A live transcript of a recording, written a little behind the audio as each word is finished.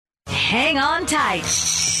hang on tight.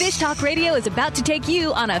 Fish Talk Radio is about to take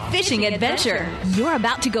you on a fishing adventure. You're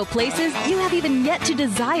about to go places you have even yet to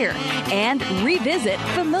desire and revisit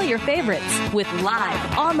familiar favorites with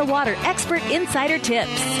live, on-the-water expert insider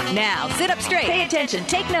tips. Now, sit up straight, pay attention,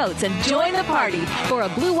 take notes, and join the party for a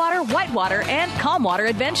blue water, whitewater, and calm water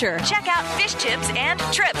adventure. Check out fish tips and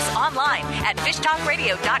trips online at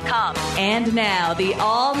fishtalkradio.com. And now, the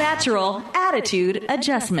all-natural attitude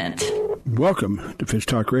adjustment. Welcome to Fish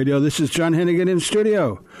Talk Radio. This is John Hennigan in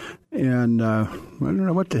studio. And I don't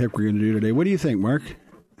know what the heck we're going to do today. What do you think, Mark?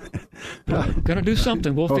 Going to do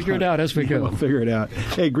something. We'll figure it out as we go. We'll figure it out.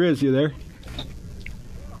 Hey, Grizz, you there?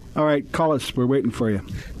 All right, call us. We're waiting for you.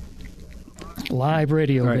 Live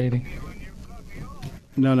radio, right, baby.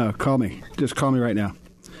 No, call me. Just call me right now.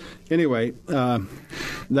 Anyway,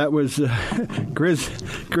 that was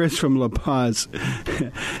Grizz from La Paz.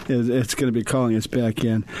 It's going to be calling us back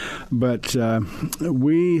in. But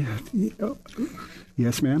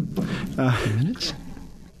yes, ma'am? 2 minutes?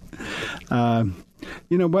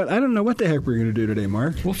 You know what? I don't know what the heck we're going to do today,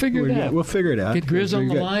 Mark. We'll figure it out. We'll figure it out. Get Grizz on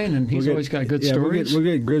the line, and he's always got good stories. We'll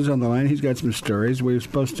get Grizz on the line. He's got some stories. We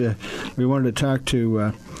wanted to talk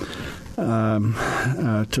to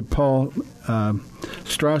Paul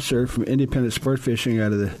Strasser from Independent Sport Fishing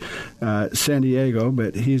out of the San Diego,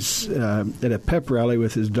 but he's at a pep rally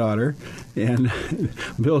with his daughter. And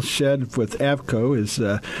Bill Shedd with AVCO has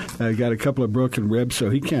got a couple of broken ribs, so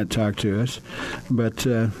he can't talk to us. But,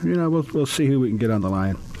 we'll see who we can get on the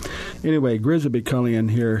line. Anyway, Grizz will be calling in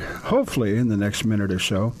here, hopefully, in the next minute or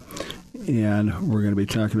so. And we're going to be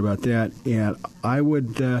talking about that. And I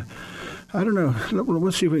would, I don't know,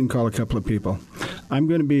 let's see if we can call a couple of people. I'm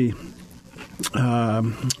going to be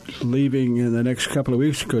leaving in the next couple of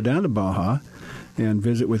weeks to go down to Baja and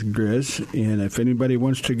visit with Grizz. And if anybody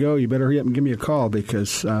wants to go, you better hurry up and give me a call,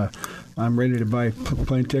 because I'm ready to buy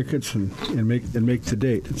plane tickets and make the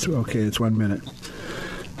date. It's okay. It's 1 minute.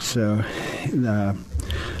 So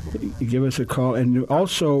give us a call. And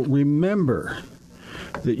also remember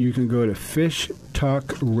that you can go to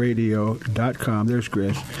fishtalkradio.com. There's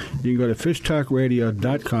Grizz. You can go to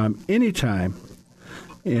fishtalkradio.com anytime.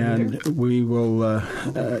 And we will,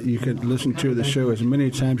 you can listen to the show as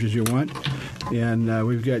many times as you want. And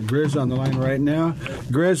we've got Grizz on the line right now.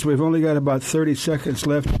 Grizz, we've only got about 30 seconds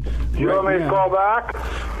left. You want me to call back?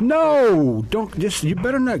 No, you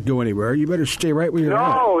better not go anywhere. You better stay right where you're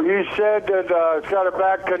at. No, you said that it's got a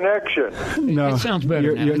bad connection. No, it sounds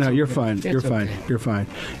better now. You're fine. You're fine. You're fine.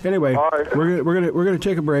 Anyway, right. we're gonna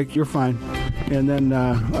take a break. You're fine. And then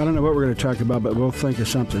I don't know what we're going to talk about, but we'll think of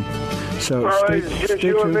something. So stay you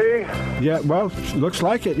tuned. And me? Yeah, well, looks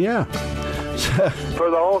like it, yeah.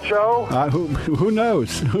 For the whole show? Who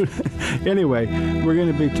knows? Anyway, we're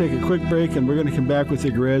going to take a quick break, and we're going to come back with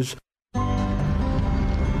the Grizz.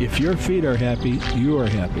 If your feet are happy, you are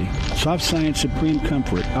happy. Soft Science Supreme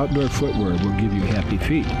Comfort outdoor footwear will give you happy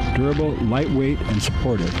feet. Durable, lightweight, and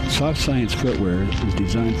supportive, Soft Science footwear is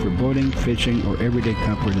designed for boating, fishing, or everyday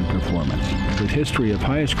comfort and performance. With history of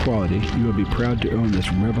highest quality, you will be proud to own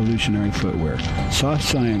this revolutionary footwear.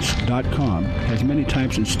 SoftScience.com has many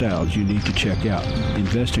types and styles you need to check out.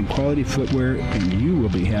 Invest in quality footwear, and you will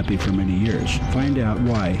be happy for many years. Find out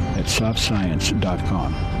why at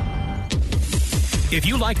SoftScience.com. If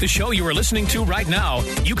you like the show you are listening to right now,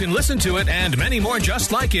 you can listen to it and many more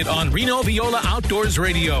just like it on Reno Viola Outdoors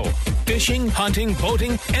Radio. Fishing, hunting,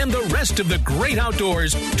 boating, and the rest of the great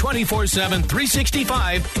outdoors 24/7,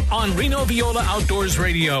 365 on Reno Viola Outdoors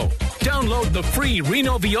Radio. Download the free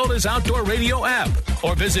Reno Viola's Outdoor Radio app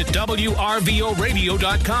or visit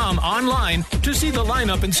WRVOradio.com online to see the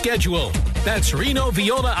lineup and schedule. That's Reno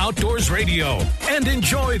Viola Outdoors Radio. And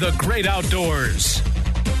enjoy the great outdoors.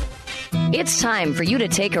 It's time for you to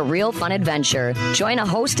take a real fun adventure. Join a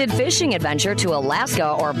hosted fishing adventure to Alaska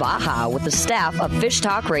or Baja with the staff of Fish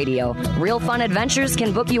Talk Radio. Real Fun Adventures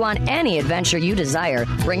can book you on any adventure you desire.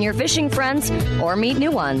 Bring your fishing friends or meet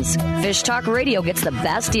new ones. Fish Talk Radio gets the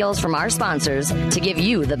best deals from our sponsors to give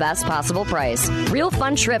you the best possible price. Real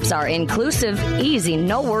Fun trips are inclusive, easy,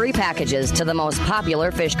 no-worry packages to the most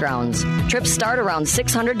popular fish grounds. Trips start around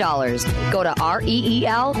 $600. Go to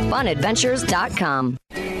REELfunadventures.com.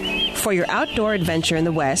 For your outdoor adventure in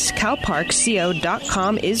the West,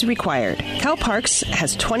 CalParksCO.com is required. CalParks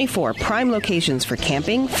has 24 prime locations for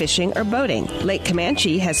camping, fishing, or boating. Lake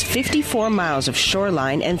Comanche has 54 miles of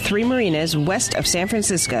shoreline and 3 marinas west of San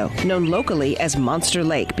Francisco, known locally as Monster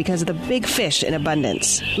Lake because of the big fish in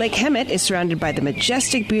abundance. Lake Hemet is surrounded by the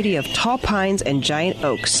majestic beauty of tall pines and giant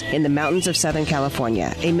oaks in the mountains of Southern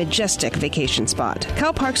California, a majestic vacation spot.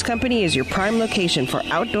 CalParks Company is your prime location for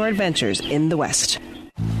outdoor adventures in the West.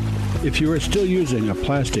 If you are still using a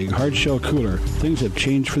plastic hard-shell cooler, things have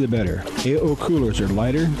changed for the better. AO coolers are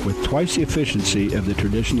lighter with twice the efficiency of the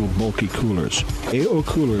traditional bulky coolers. AO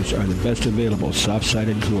coolers are the best available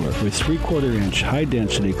soft-sided cooler with 3/4-inch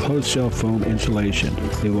high-density closed-cell foam insulation.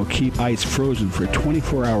 They will keep ice frozen for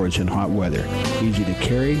 24 hours in hot weather. Easy to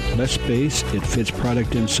carry, less space, it fits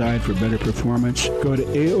product inside for better performance. Go to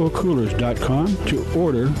aocoolers.com to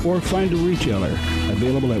order or find a retailer.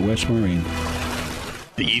 Available at West Marine.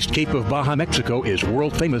 The East Cape of Baja, Mexico is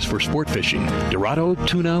world famous for sport fishing. Dorado,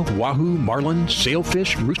 tuna, wahoo, marlin,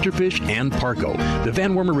 sailfish, roosterfish, and pargo. The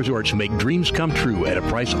Van Wormer Resorts make dreams come true at a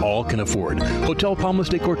price all can afford. Hotel Palmas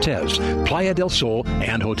de Cortez, Playa del Sol,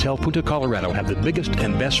 and Hotel Punta Colorado have the biggest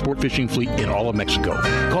and best sport fishing fleet in all of Mexico.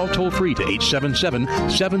 Call toll-free to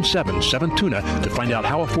 877-777-TUNA to find out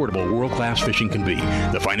how affordable world-class fishing can be.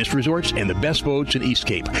 The finest resorts and the best boats in East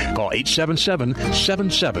Cape. Call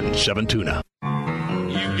 877-777-TUNA.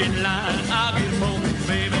 You get in line, I'll get a pole,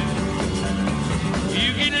 baby.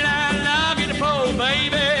 You get in line, I'll get a pole,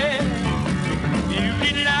 baby. You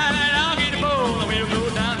get in line, I'll get a pole, and we'll go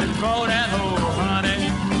down and crawl that hole,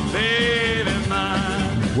 honey, baby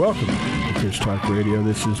mine. Welcome to Fish Talk Radio.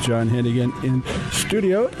 This is John Hennigan in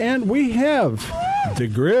studio, and we have the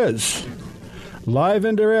Grizz live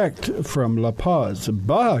and direct from La Paz,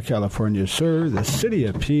 Baja California, sir, the city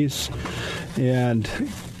of peace. And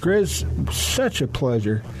Grizz, such a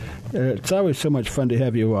pleasure. It's always so much fun to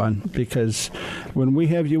have you on, because when we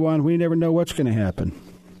have you on, we never know what's going to happen.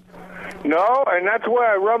 No, and that's the way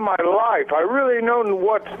I run my life. I really know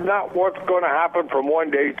what's going to happen from one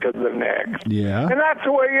day to the next. Yeah. And that's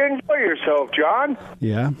the way you enjoy yourself, John.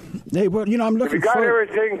 Yeah. Hey, well, I'm looking if you got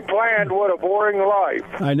everything planned, what a boring life.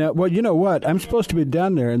 I know. Well, you know what? I'm supposed to be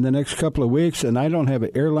down there in the next couple of weeks, and I don't have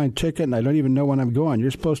an airline ticket, and I don't even know when I'm going.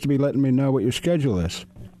 You're supposed to be letting me know what your schedule is.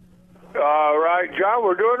 All right, John,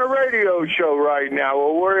 we're doing a radio show right now.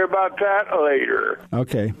 We'll worry about that later.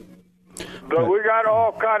 Okay. But we got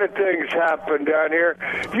all kind of things happen down here.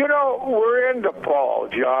 We're into fall,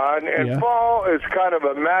 John, and fall is kind of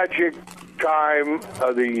a magic time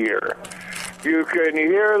of the year. You can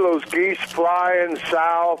hear those geese flying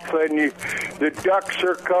south, and the ducks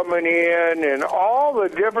are coming in, and all the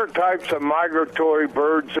different types of migratory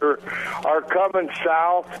birds are coming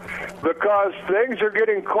south because things are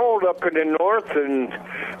getting cold up in the north, and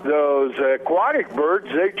those aquatic birds,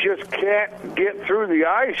 they just can't get through the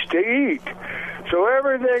ice to eat. So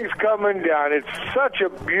everything's coming down. It's such a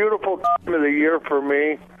beautiful time of the year for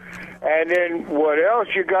me. And then what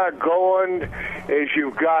else you got going is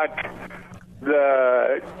you've got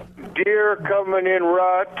the deer coming in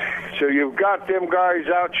rut, so you've got them guys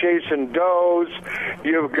out chasing does.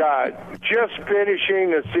 You've got just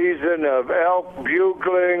finishing the season of elk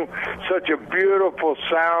bugling, such a beautiful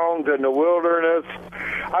sound in the wilderness.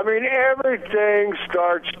 I mean, everything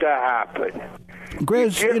starts to happen.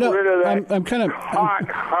 Grizz, rid of that I'm kind of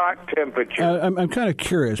hot temperature. I'm kind of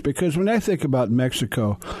curious, because when I think about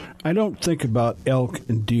Mexico, I don't think about elk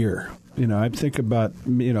and deer. I think about,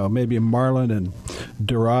 maybe marlin and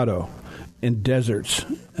dorado in deserts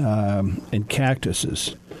and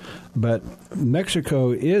cactuses. But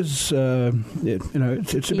Mexico is,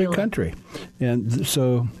 it's a big country. And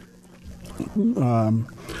so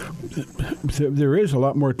there is a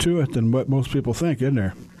lot more to it than what most people think, isn't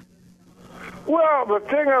there? Well, the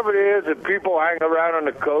thing of it is that people hang around on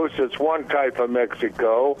the coast. It's one type of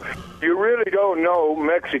Mexico. You really don't know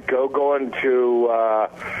Mexico going to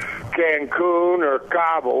Cancun or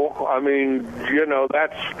Cabo. I mean,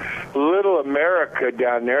 that's little America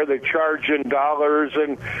down there. They charge in dollars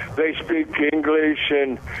and they speak English,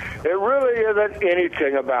 and it really isn't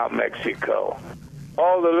anything about Mexico.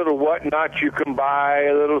 All the little whatnots you can buy,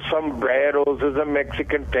 little sombreros, the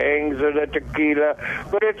Mexican things, or the tequila,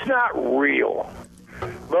 but it's not real.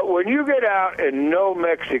 But when you get out and know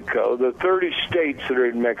Mexico, the 30 states that are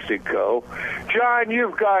in Mexico, John,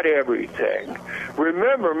 you've got everything.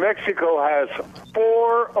 Remember, Mexico has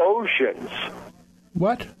 4 oceans.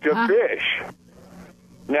 What? To fish.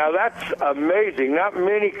 Now, that's amazing. Not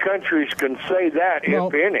many countries can say that,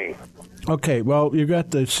 if any. Okay, well, you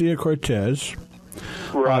got the Sea of Cortez.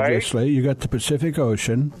 Right. Obviously, you got the Pacific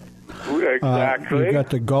Ocean. Exactly. You got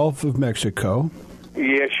the Gulf of Mexico.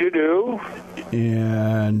 Yes, you do.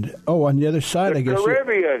 And, on the other side, I guess. The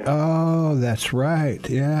Caribbean. Oh, that's right,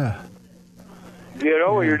 yeah.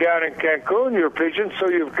 When you're down in Cancun, you're fishing, so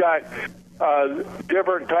you've got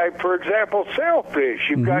different type, for example, sailfish.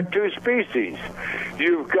 You've got 2 species.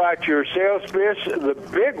 You've got your sailfish, the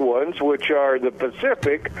big ones, which are the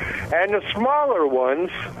Pacific, and the smaller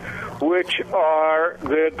ones, which are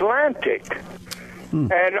the Atlantic.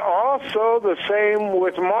 And also the same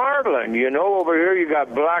with marlin. You know, over here you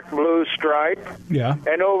got black, blue stripe. Yeah.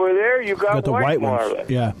 And over there you got the white marlin. Ones.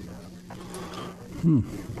 Yeah.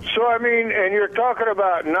 So, I mean, and you're talking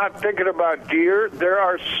about not thinking about deer. There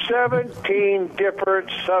are 17 different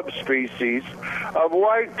subspecies of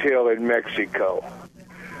whitetail in Mexico.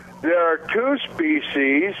 There are 2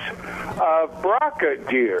 species of brocket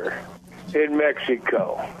deer in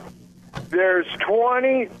Mexico. There's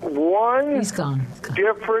 21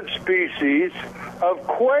 different species of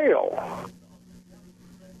quail.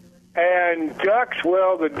 And ducks,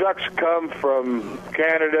 well, the ducks come from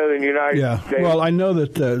Canada and the United States. Well, I know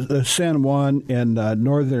that the San Juan in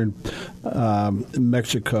northern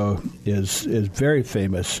Mexico is very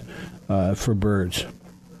famous for birds.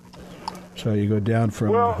 So you go down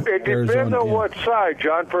from it depends Arizona, on what side,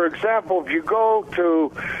 John. For example, if you go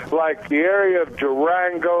to, like, the area of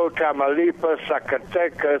Durango, Tamaulipas,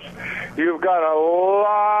 Zacatecas, you've got a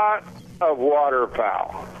lot of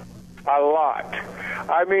waterfowl. A lot.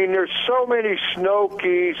 I mean, there's so many snow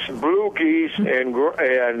geese, blue geese, and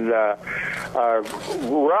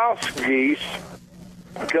Rouse geese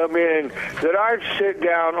come in that I'd sit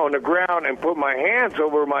down on the ground and put my hands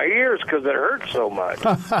over my ears because it hurts so much.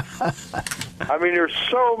 I mean, there's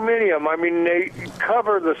so many of them. I mean, they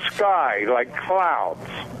cover the sky like clouds.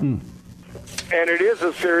 And it is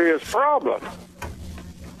a serious problem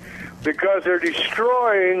because they're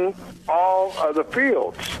destroying all of the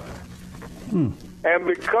fields. And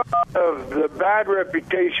because of the bad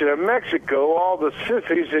reputation of Mexico, all the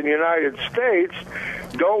sissies in the United States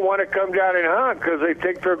don't want to come down and hunt because they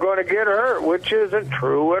think they're going to get hurt, which isn't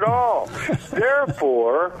true at all.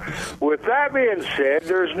 Therefore, with that being said,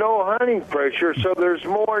 there's no hunting pressure, so there's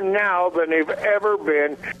more now than they've ever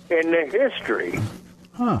been in the history.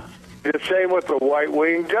 The same with the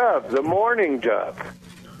white-winged dove, the mourning dove.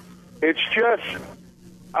 It's just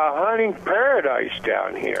a hunting paradise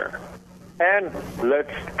down here. And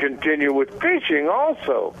let's continue with fishing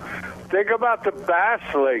also. Think about the bass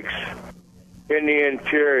lakes in the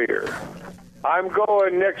interior. I'm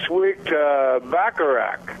going next week to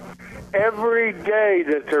Bacharach. Every day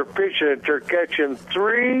that they're fishing, they're catching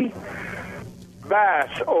 3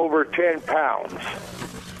 bass over 10 pounds.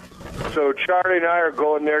 So Charlie and I are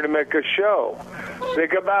going there to make a show.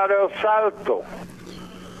 Think about El Salto.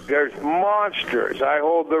 There's monsters. I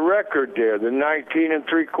hold the record there, the 19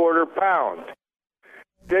 3/4 pound.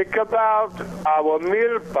 Think about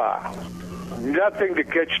Aguamilpa. Nothing to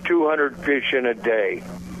catch 200 fish in a day.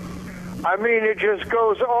 I mean, it just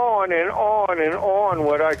goes on and on and on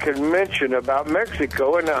what I can mention about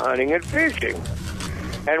Mexico and the hunting and fishing.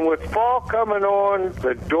 And with fall coming on,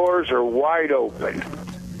 the doors are wide open.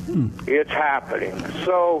 It's happening.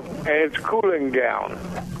 So, and it's cooling down.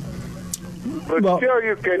 But still,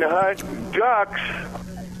 you can hunt ducks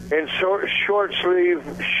in short sleeve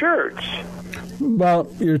shirts. Well,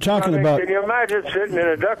 you're talking about... Can you imagine sitting in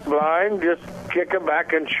a duck blind, just kicking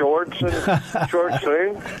back in shorts and short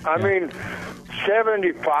sleeve? I mean,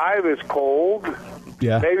 75 is cold.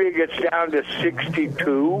 Yeah. Maybe it gets down to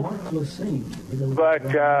 62. But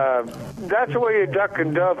that's the way you duck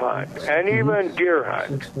and dove hunt, and even deer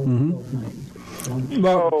hunt.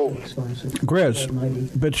 Well,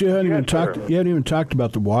 Grizz, but you haven't even talked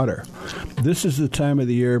about the water. This is the time of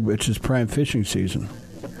the year which is prime fishing season,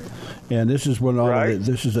 and this is when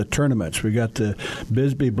this is the tournaments. We got the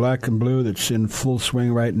Bisbee Black and Blue that's in full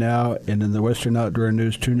swing right now, and in the Western Outdoor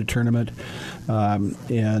News Tuna Tournament,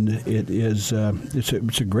 and it is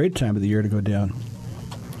it's a great time of the year to go down.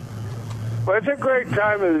 Well, it's a great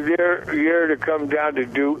time of the year to come down to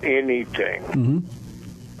do anything.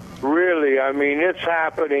 Really, I mean, it's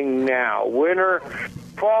happening now.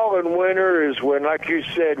 Fall and winter is when, like you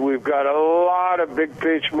said, we've got a lot of big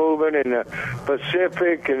fish moving in the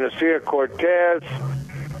Pacific and the Sea of Cortez,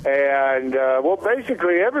 and,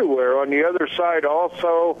 basically everywhere. On the other side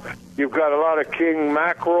also, you've got a lot of king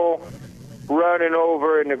mackerel running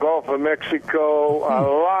over in the Gulf of Mexico. A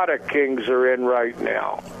lot of kings are in right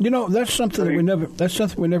now. You know, that's something we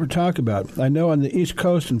never talk about. I know on the East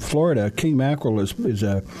Coast in Florida, king mackerel is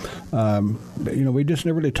a we just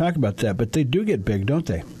never really talk about that, but they do get big, don't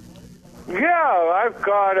they? Yeah, I've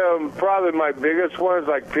caught them. Probably my biggest one is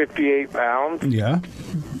like 58 pounds. Yeah.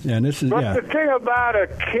 And this is, but the thing about a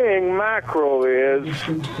king mackerel is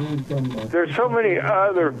there's so many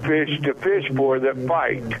other fish to fish for that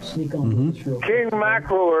fight. King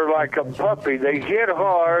mackerel are like a puppy. They hit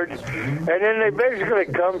hard, and then they basically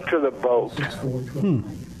come to the boat.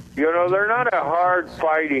 You know, they're not a hard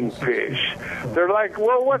fighting fish. They're like,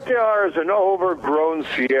 what they are is an overgrown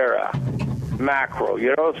Sierra mackerel.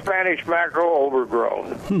 You know, Spanish mackerel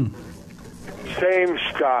overgrown. same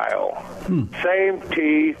style, same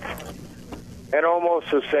teeth, and almost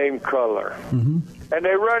the same color. Mm-hmm. And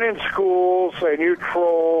they run in schools. They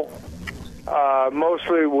troll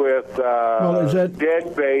mostly with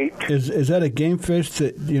dead bait. Is that a game fish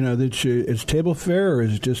that it's table fare, or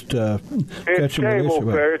is it just it's table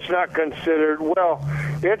fare? It's not considered. Well,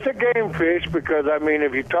 it's a game fish because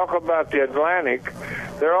if you talk about the Atlantic,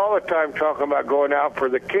 they're all the time talking about going out for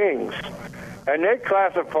the kings, and they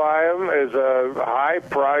classify them as a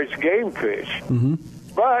high-priced game fish. Mm-hmm.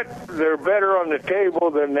 But they're better on the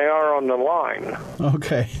table than they are on the line.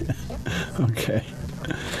 Okay. Okay.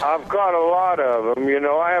 I've caught a lot of them.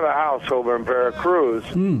 I have a house over in Veracruz,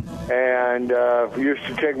 and used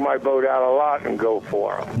to take my boat out a lot and go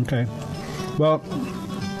for them. Okay. Well,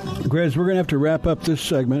 Grizz, we're going to have to wrap up this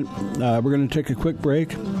segment. We're going to take a quick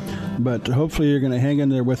break, but hopefully you're going to hang in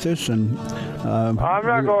there with us. And I'm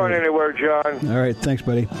not going anywhere, John. All right. Thanks,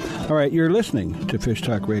 buddy. All right. You're listening to Fish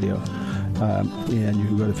Talk Radio. And you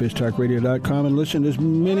can go to fishtalkradio.com and listen as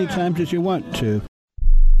many times as you want to.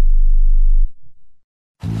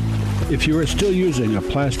 If you are still using a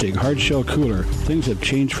plastic hard-shell cooler, things have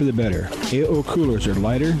changed for the better. AO coolers are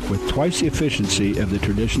lighter with twice the efficiency of the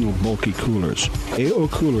traditional bulky coolers. AO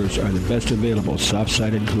coolers are the best available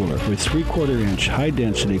soft-sided cooler with 3/4-inch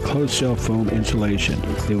high-density closed-cell foam insulation.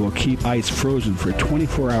 They will keep ice frozen for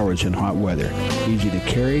 24 hours in hot weather. Easy to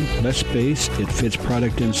carry, less space, it fits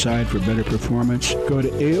product inside for better performance. Go to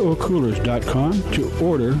aocoolers.com to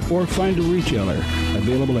order or find a retailer.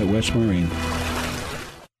 Available at West Marine.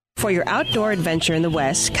 For your outdoor adventure in the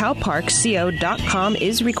West, CalParksCO.com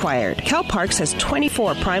is required. CalParks has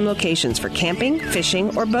 24 prime locations for camping,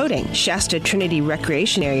 fishing, or boating. Shasta Trinity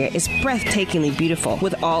Recreation Area is breathtakingly beautiful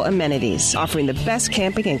with all amenities, offering the best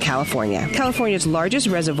camping in California. California's largest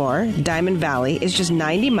reservoir, Diamond Valley, is just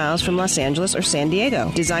 90 miles from Los Angeles or San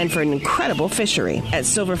Diego, designed for an incredible fishery. At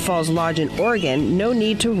Silver Falls Lodge in Oregon, no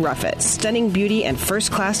need to rough it. Stunning beauty and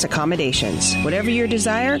first-class accommodations. Whatever your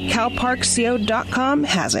desire, CalParksCO.com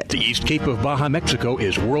has it. The East Cape of Baja, Mexico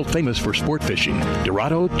is world famous for sport fishing.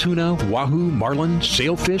 Dorado, tuna, wahoo, marlin,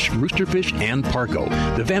 sailfish, roosterfish, and pargo.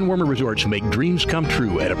 The Van Wormer Resorts make dreams come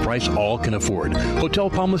true at a price all can afford. Hotel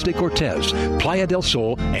Palmas de Cortez, Playa del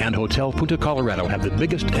Sol, and Hotel Punta Colorado have the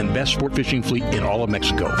biggest and best sport fishing fleet in all of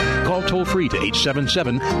Mexico. Call toll-free to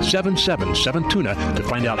 877-777-TUNA to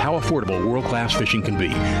find out how affordable world-class fishing can be.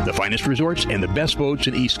 The finest resorts and the best boats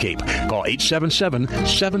in East Cape. Call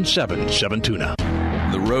 877-777-TUNA.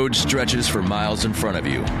 The road stretches for miles in front of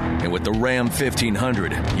you, and with the Ram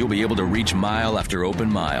 1500, you'll be able to reach mile after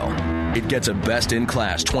open mile. It gets a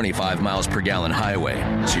best-in-class 25 miles per gallon highway,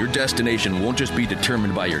 so your destination won't just be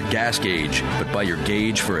determined by your gas gauge, but by your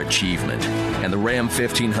gauge for achievement. And the Ram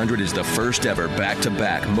 1500 is the first ever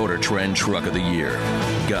back-to-back Motor Trend Truck of the Year.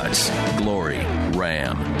 Guts, glory,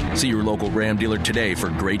 Ram. See your local Ram dealer today for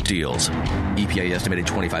great deals. EPA estimated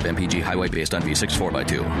 25 mpg highway based on V6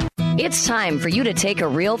 4x2. It's time for you to take a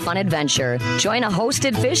real fun adventure. Join a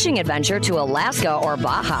hosted fishing adventure to Alaska or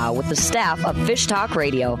Baja with the staff of Fish Talk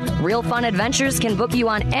Radio. Real Fun Adventures can book you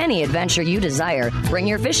on any adventure you desire. Bring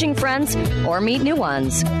your fishing friends or meet new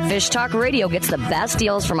ones. Fish Talk Radio gets the best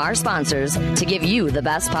deals from our sponsors to give you the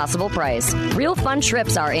best possible price. Real Fun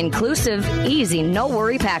trips are inclusive, easy,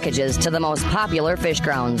 no-worry packages to the most popular fish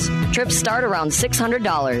grounds. Trips start around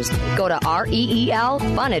 $600. Go to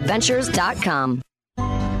REELfunadventures.com.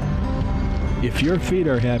 If your feet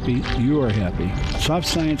are happy, you are happy. Soft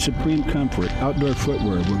Science Supreme Comfort outdoor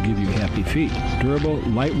footwear will give you happy feet. Durable,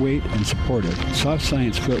 lightweight, and supportive, Soft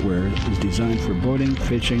Science footwear is designed for boating,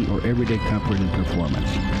 fishing, or everyday comfort and performance.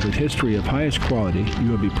 With history of highest quality,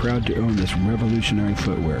 you will be proud to own this revolutionary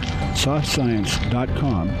footwear.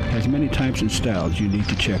 SoftScience.com has many types and styles you need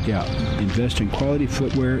to check out. Invest in quality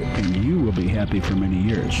footwear, and you will be happy for many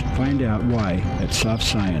years. Find out why at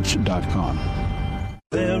SoftScience.com.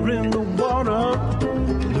 There in the water,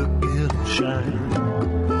 look at it shine.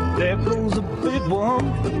 There goes a big one,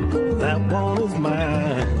 that one is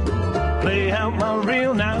mine. Play out my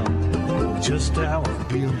reel now, just how I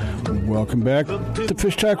feel. Welcome back to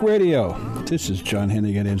Fish Talk Radio. This is John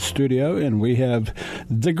Hennigan in studio, and we have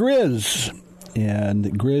the Grizz.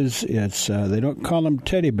 And Grizz, it's they don't call him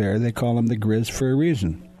Teddy Bear, they call him the Grizz for a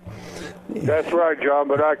reason. That's right, John,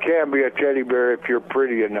 but I can be a teddy bear if you're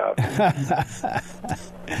pretty enough.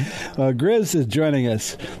 Grizz is joining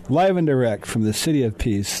us live and direct from the City of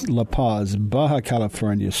Peace, La Paz, Baja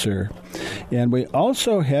California, sir. And we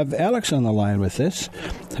also have Alex on the line with us,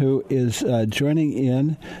 who is joining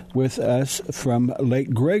in with us from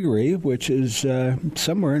Lake Gregory, which is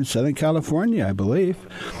somewhere in Southern California, I believe.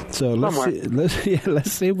 So let's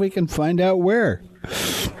see if we can find out where.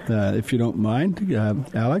 if you don't mind,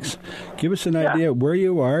 Alex, give us an idea where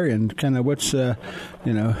you are and kind of what's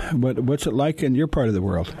what's it like in your part of the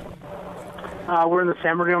world. We're in the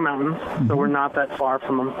San Bernardino Mountains, so we're not that far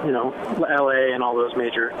from LA and all those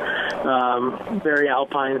major, very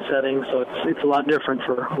alpine settings. So it's a lot different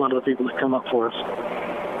for a lot of the people that come up for us.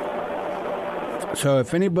 So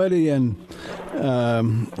if anybody in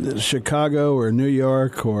Chicago or New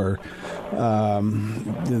York or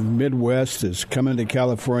the Midwest is coming to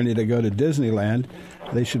California to go to Disneyland,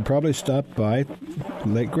 they should probably stop by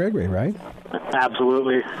Lake Gregory, right?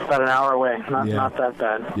 Absolutely. About an hour away. Not that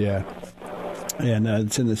bad. Yeah. And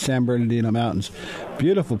it's in the San Bernardino Mountains.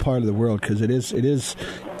 Beautiful part of the world because it is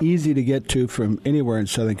easy to get to from anywhere in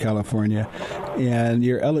Southern California. And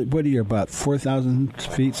you're about 4,000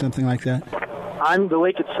 feet, something like that? The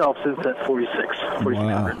lake itself is at 46,000.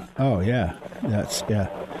 Wow. Oh, yeah.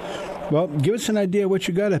 Well, give us an idea what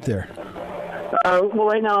you got up there. Well,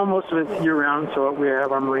 right now, most of it's year-round, so we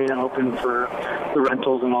have our marina open for the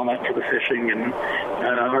rentals and all that for the fishing, and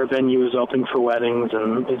our venue is open for weddings,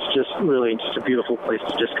 and it's just a beautiful place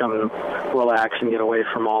to just come and relax and get away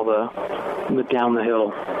from all the down the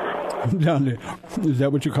hill. Is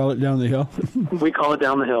that what you call it, down the hill? We call it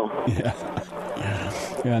down the hill. Yeah.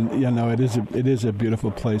 And it is a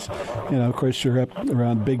beautiful place. Of course, you're up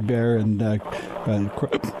around Big Bear and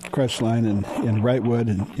Crestline and Wrightwood,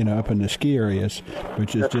 and up in the ski areas,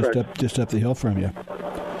 which is just up the hill from you.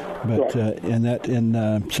 But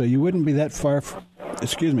so you wouldn't be that far.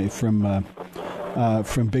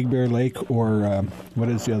 From Big Bear Lake or what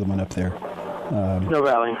is the other one up there? Snow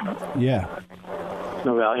Valley. Yeah.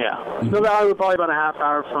 Snow Valley, yeah. Mm-hmm. Snow Valley, we're probably about a half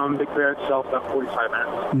hour from Big Bear itself, about 45 minutes.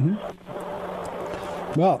 Mm-hmm.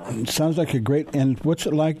 Well, it sounds like a great... And what's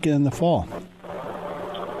it like in the fall?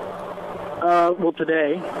 Well,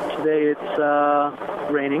 today it's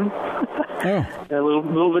raining. Oh. A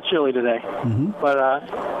little bit chilly today. Mm-hmm. But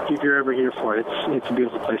if you're ever here for it, it's a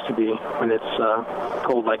beautiful place to be when it's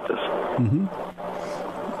cold like this. Mm-hmm.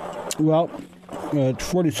 Well, at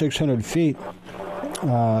 4,600 feet,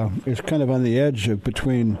 it's kind of on the edge of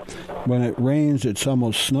between... When it rains, it's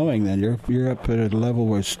almost snowing. Then you're up at a level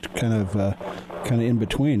where it's kind of in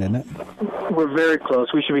between, isn't it? We're very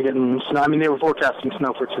close. We should be getting snow. I mean, they were forecasting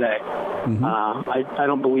snow for today. Mm-hmm. I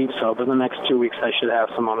don't believe so, but the next 2 weeks I should have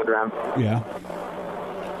some on the ground. Yeah.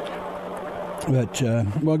 But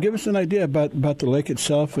well, give us an idea about the lake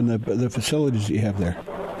itself and the facilities that you have there.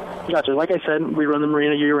 Gotcha. Like I said, we run the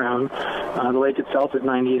marina year-round. The lake itself is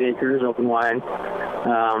 98 acres, open wide.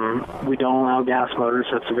 We don't allow gas motors,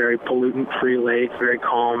 so it's a very pollutant-free lake, very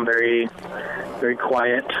calm, very, very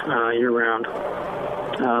quiet year-round.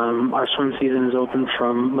 Our swim season is open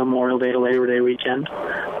from Memorial Day to Labor Day weekend,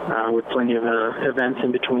 with plenty of events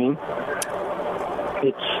in between.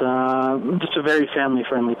 It's just a very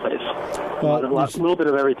family-friendly place. Well, a little bit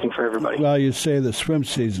of everything for everybody. Well, you say the swim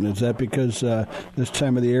season. Is that because this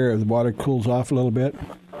time of the year the water cools off a little bit?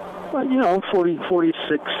 Well,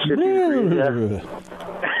 46, 50 degrees. Yeah.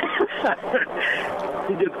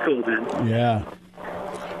 It gets cold then. Yeah.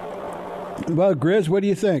 Well, Grizz, what do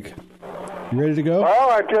you think? You ready to go? Well,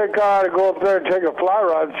 I think I ought to go up there and take a fly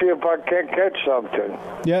rod and see if I can't catch something.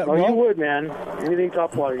 Yeah, you would, man. Anything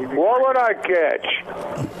top water. What would I catch?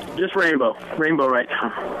 Just rainbow right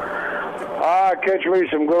now. Catch me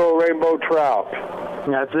some good old rainbow trout.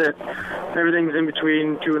 That's it. Everything's in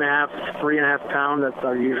between 2.5, 3.5 pounds. That's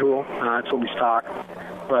our usual. That's what we stock.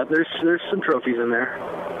 But there's some trophies in there.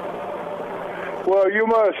 Well, you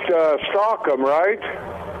must stock them, right?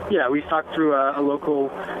 Yeah, we stock through a local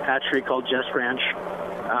hatchery called Jess Ranch.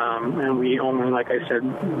 And we only, like I said,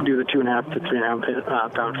 do the 2.5 to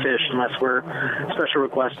 3.5 pound fish unless we're special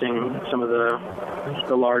requesting some of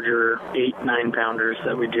the larger 8-9 pounders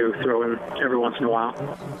that we do throw in every once in a while.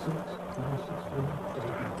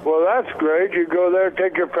 Well, that's great. You go there,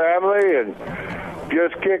 take your family, and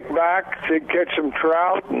just kick back, catch some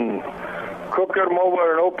trout, and cook them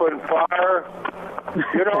over an open fire.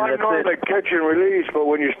 I know they catch and release, but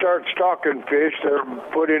when you start stocking fish, they're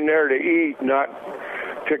put in there to eat, not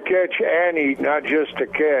to catch and eat, not just to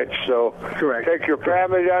catch. So correct. Take your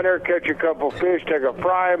family down there, catch a couple fish, take a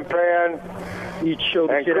frying pan, and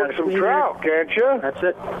cook some trout, can't you? That's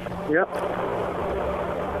it. Yep.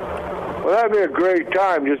 Well, that'd be a great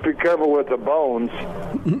time. Just be careful with the bones.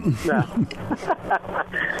 Yeah.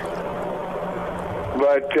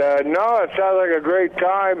 But, no, it sounds like a great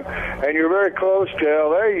time, and you're very close to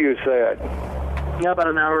L.A., you said. Yeah, about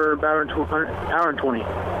an hour and 20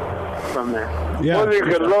 from there. Yeah, well, you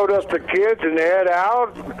could load up the kids and head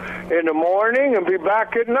out in the morning and be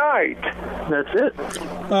back at night. That's it.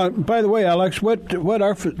 By the way, Alex, what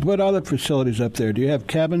other facilities up there? Do you have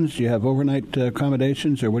cabins? Do you have overnight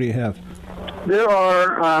accommodations, or what do you have? There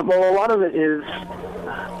are, a lot of it is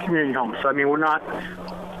community homes. So, I mean, we're not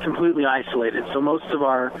completely isolated. So most of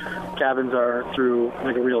our cabins are through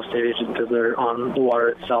like a real estate agent because they're on the water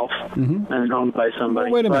itself and owned by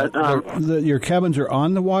somebody. Well, wait a minute. Your cabins are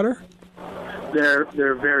on the water?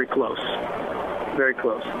 They're very close. Very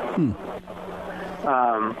close.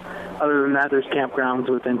 Other than that, there's campgrounds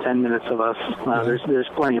within 10 minutes of us. There's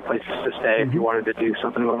plenty of places to stay if you wanted to do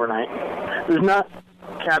something overnight. There's not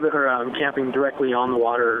camping directly on the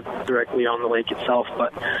water, directly on the lake itself,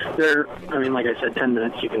 but like I said, 10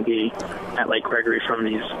 minutes you can be at Lake Gregory from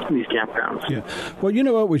these campgrounds. Yeah. Well, you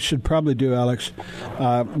know what we should probably do, Alex?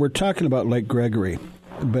 We're talking about Lake Gregory,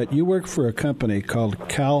 but you work for a company called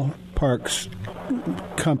Cal Parks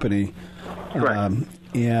Company. Right.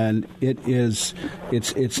 And it's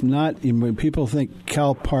not, when people think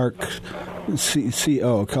Cal Parks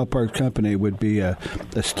Cal Parks Company would be a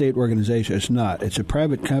state organization. It's not. It's a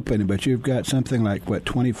private company, but you've got something like,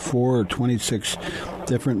 24 or 26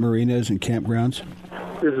 different marinas and campgrounds?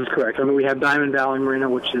 This is correct. I mean, we have Diamond Valley Marina,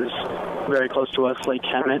 which is very close to us, Lake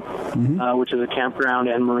Hemet, which is a campground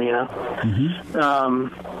and marina.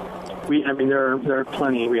 There are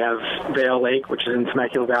plenty. We have Vale Lake, which is in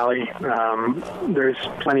Temecula Valley. There's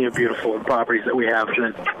plenty of beautiful properties that we have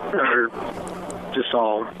that are just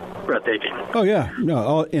all breathtaking. Oh yeah,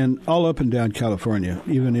 no, all up and down California,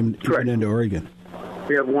 even into Oregon.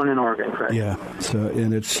 We have one in Oregon, correct? Yeah. So,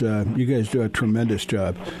 and it's you guys do a tremendous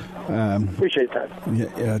job. Appreciate that.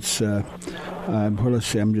 Yeah, it's. Let's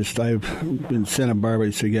see. I've been Santa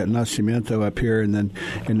Barbara, so you got Nacimiento up here, and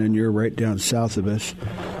then you're right down south of us,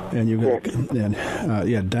 and you've got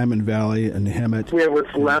Diamond Valley and Hemet. We have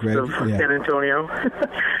what's left of San Antonio.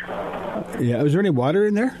 Yeah. Was there any water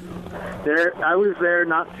in there? I was there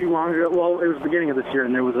not too long ago. Well, it was the beginning of this year,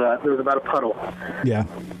 and there was about a puddle. Yeah.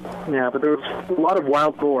 Yeah, but there was a lot of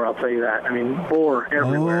wild boar. I'll tell you that. I mean, boar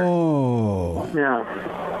everywhere. Oh. Yeah.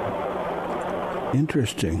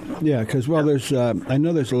 Interesting. Yeah, because there's I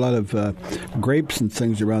know there's a lot of grapes and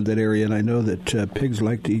things around that area, and I know that pigs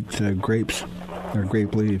like to eat grapes or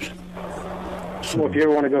grape leaves. So. Well, if you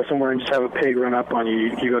ever want to go somewhere and just have a pig run up on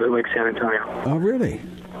you, you go to Lake San Antonio. Oh, really?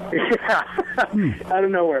 Yeah. Out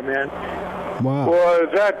of nowhere, man. Wow. Well,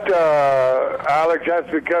 is that, Alex,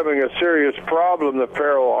 that's becoming a serious problem, the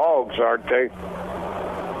feral hogs, aren't they?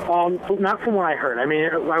 Not from what I heard. I mean,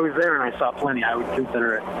 I was there and I saw plenty. I would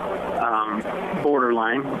consider it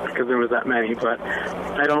borderline because there was that many, but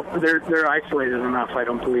I don't. They're isolated enough. I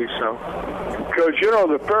don't believe so. Because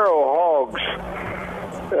the feral hogs.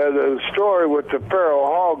 The story with the feral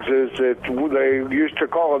hogs is that they used to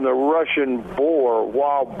call them the Russian boar,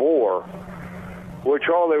 wild boar, which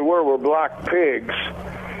all they were black pigs.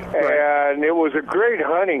 Right. And it was a great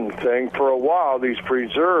hunting thing for a while. These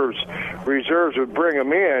reserves would bring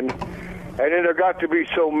them in, and then there got to be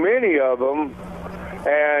so many of them,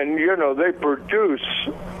 and they produce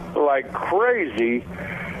like crazy.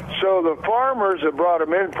 So the farmers that brought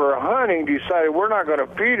them in for hunting decided we're not going to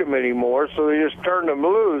feed them anymore, so they just turned them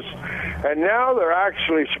loose. And now they're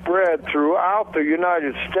actually spread throughout the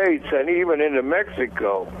United States and even into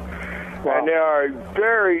Mexico. Wow. And they are a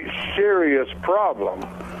very serious problem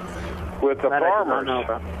with the farmers.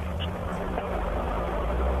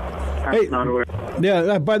 Hey,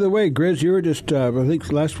 by the way, Grizz, you were just, I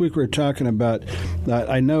think last week we were talking about,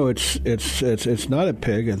 I know it's not a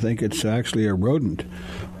pig, I think it's actually a rodent.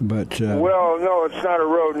 But well, no, it's not a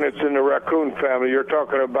rodent. It's in the raccoon family. You're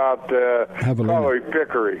talking about the collared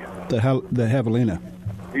peccary. The javelina.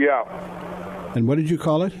 Yeah. And what did you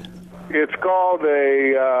call it? It's called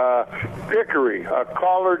a peccary, a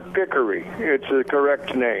collared peccary. It's the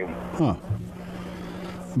correct name. Huh.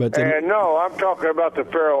 And no, I'm talking about the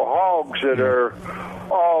feral hogs that are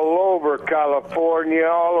all over California,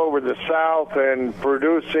 all over the South, and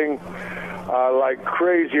producing like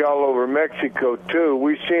crazy all over Mexico, too.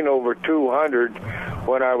 We've seen over 200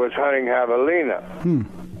 when I was hunting javelina.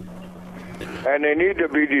 And they need to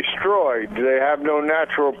be destroyed. They have no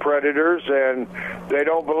natural predators, and they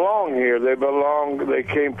don't belong here. They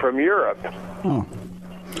came from Europe. Oh.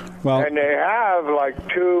 Well, and they have like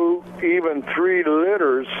 2, even 3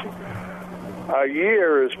 litters a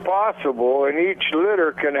year is possible, and each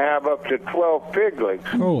litter can have up to 12 piglets.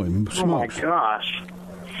 Holy smokes. Oh, my gosh.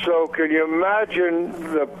 So can you imagine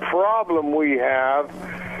the problem we have?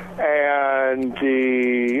 And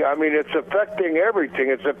it's affecting everything.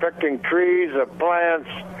 It's affecting trees, the plants,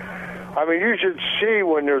 I mean, you should see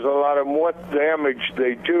when there's a lot of what damage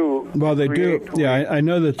they do. Well, they do. Yeah, I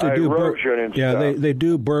know that they do. Erosion and stuff. They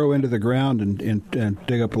do burrow into the ground and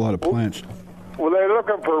dig up a lot of plants. Well, they're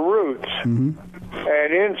looking for roots and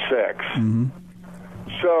insects. Mm-hmm.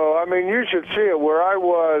 So, I mean, you should see it. Where I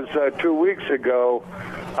was 2 weeks ago,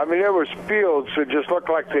 I mean, there was fields that just looked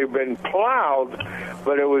like they've been plowed,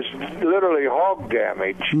 but it was literally hog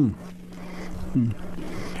damage.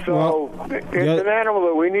 So it's an animal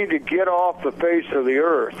that we need to get off the face of the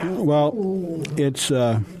earth. Well, it's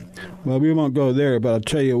we won't go there, but I'll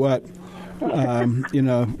tell you what. You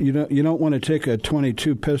don't want to take a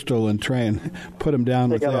 .22 pistol and try and put them down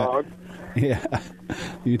with that. Hog. Yeah,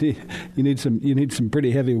 you need some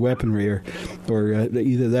pretty heavy weaponry, or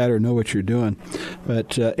either that or know what you're doing.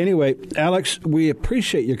 But anyway, Alex, we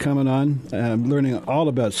appreciate you coming on, learning all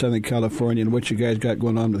about Southern California and what you guys got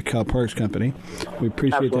going on with the Cal Parks Company. We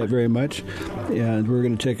appreciate that very much. And we're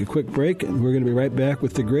going to take a quick break, and we're going to be right back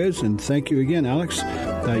with the Grizz. And thank you again, Alex.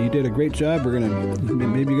 You did a great job.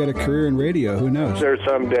 Maybe you got a career in radio. Who knows? There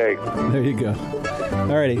someday. There you go. All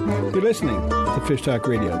righty. You're listening to Fish Talk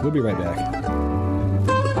Radio. We'll be right back.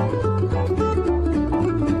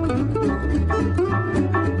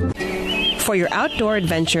 For your outdoor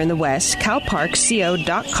adventure in the West,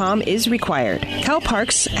 CalParksCO.com is required.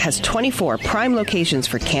 CalParks has 24 prime locations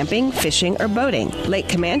for camping, fishing, or boating. Lake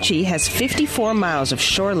Comanche has 54 miles of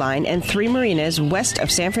shoreline and 3 marinas west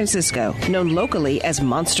of San Francisco, known locally as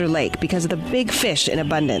Monster Lake because of the big fish in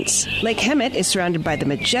abundance. Lake Hemet is surrounded by the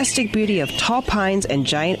majestic beauty of tall pines and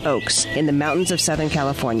giant oaks in the mountains of Southern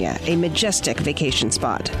California, a majestic vacation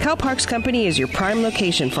spot. Cal Parks Company is your prime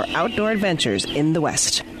location for outdoor adventures in the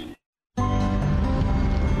West.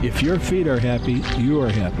 If your feet are happy, you are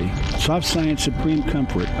happy. Soft Science Supreme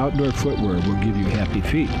Comfort outdoor footwear will give you happy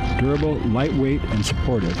feet. Durable, lightweight, and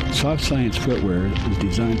supportive, Soft Science footwear is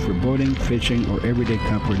designed for boating, fishing, or everyday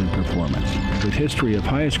comfort and performance. With history of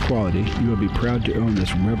highest quality, you will be proud to own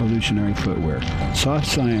this revolutionary footwear.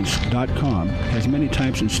 SoftScience.com has many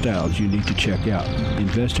types and styles you need to check out.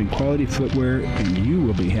 Invest in quality footwear, and you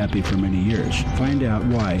will be happy for many years. Find out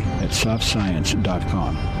why at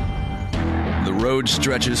SoftScience.com. The road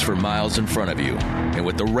stretches for miles in front of you, and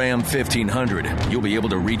with the Ram 1500, you'll be able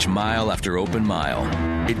to reach mile after open mile.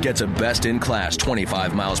 It gets a best-in-class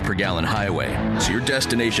 25 miles per gallon highway, so your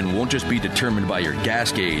destination won't just be determined by your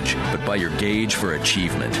gas gauge, but by your gauge for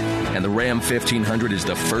achievement. And the Ram 1500 is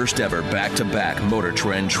the first ever back-to-back Motor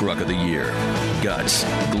Trend Truck of the Year. Guts,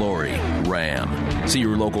 glory, Ram. See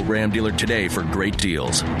your local Ram dealer today for great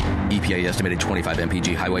deals. EPA estimated 25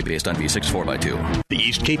 mpg highway based on V6 4x2. The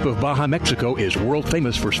East Cape of Baja, Mexico is world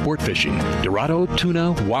famous for sport fishing. Dorado,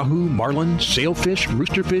 tuna, wahoo, marlin, sailfish,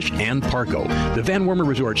 roosterfish, and pargo. The Van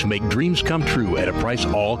Wormer Resorts make dreams come true at a price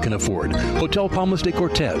all can afford. Hotel Palmas de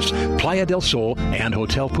Cortez, Playa del Sol, and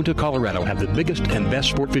Hotel Punta Colorado have the biggest and best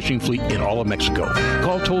sport fishing fleet in all of Mexico.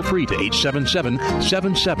 Call toll-free to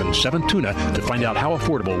 877-777-TUNA to find out how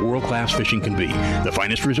affordable world-class fishing can be. The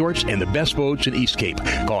finest resorts and the best boats in East Cape.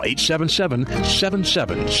 Call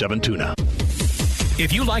 877-777-TUNA.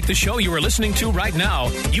 If you like the show you are listening to right now,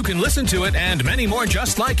 you can listen to it and many more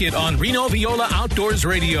just like it on Reno Viola Outdoors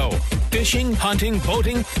Radio. Fishing, hunting,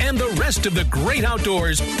 boating, and the rest of the great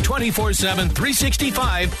outdoors 24/7,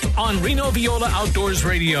 365 on Reno Viola Outdoors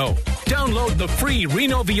Radio. Download the free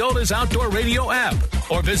Reno Viola's Outdoor Radio app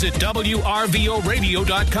or visit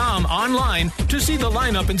WRVOradio.com online to see the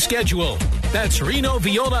lineup and schedule. That's Reno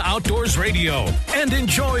Viola Outdoors Radio. And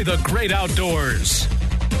enjoy the great outdoors.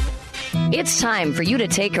 It's time for you to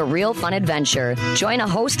take a real fun adventure. Join a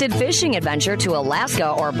hosted fishing adventure to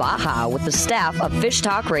Alaska or Baja with the staff of Fish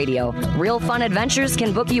Talk Radio. Real Fun Adventures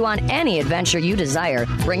can book you on any adventure you desire.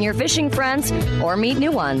 Bring your fishing friends or meet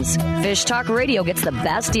new ones. Fish Talk Radio gets the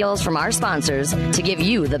best deals from our sponsors to give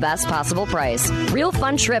you the best possible price. Real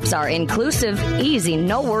Fun trips are inclusive, easy,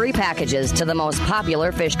 no-worry packages to the most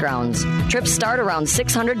popular fish grounds. Trips start around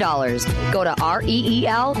 $600. Go to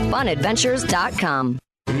REELFunadventures.com.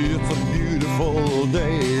 It's a beautiful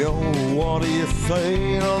day, oh, what do you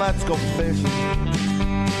say? Let's go fishing.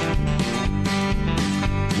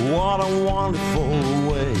 What a wonderful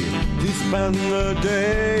way to spend the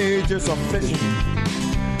day just a fishing.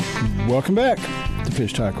 Welcome back to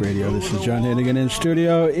Fish Talk Radio. This is John Hennigan in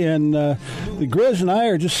studio, and the Grizz and I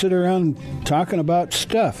are just sitting around talking about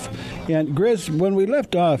stuff. And Grizz, when we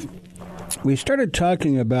left off, we started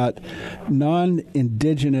talking about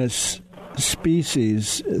non-indigenous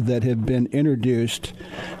species that have been introduced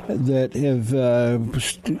that have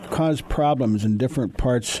caused problems in different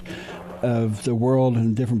parts of the world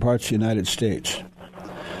and different parts of the United States.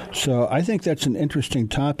 So I think that's an interesting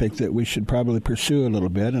topic that we should probably pursue a little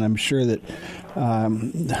bit, and I'm sure that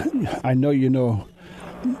I know you know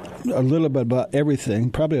a little bit about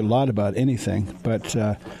everything, probably a lot about anything, but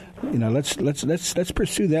let's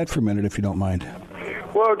pursue that for a minute, if you don't mind.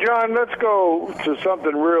 Well, John, let's go to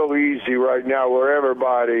something real easy right now where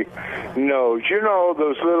everybody knows. You know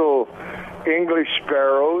those little English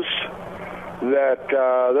sparrows, that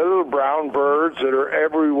the little brown birds that are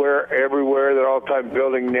everywhere, they're all the time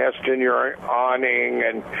building nests in your awning,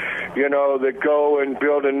 and, that go and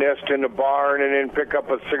build a nest in the barn and then pick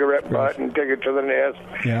up a cigarette butt and take it to the nest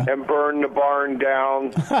and burn the barn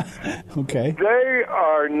down. Okay. They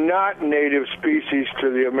are not native species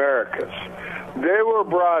to the Americas. They were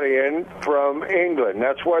brought in from England.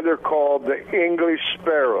 That's why they're called the English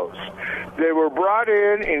sparrows. They were brought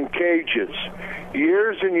in cages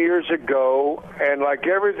years and years ago, and like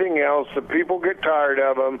everything else, the people get tired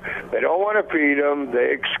of them. They don't want to feed them.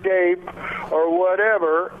 They escape or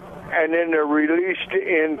whatever, and then they're released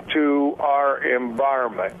into our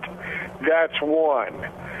environment. That's one.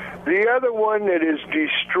 The other one that is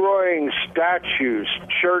destroying statues,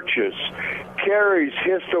 churches, carries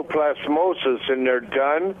histoplasmosis, and they're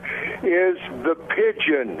done, is the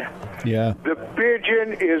pigeon. Yeah. The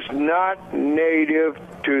pigeon is not native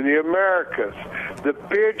to the Americas. The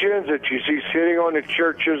pigeons that you see sitting on the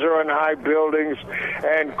churches or on high buildings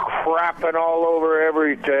and crapping all over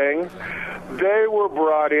everything, they were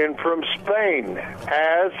brought in from Spain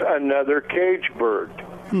as another cage bird.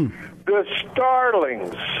 The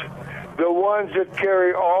starlings, the ones that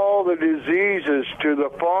carry all the diseases to the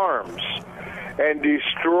farms and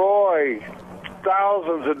destroy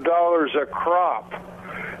thousands of dollars a crop,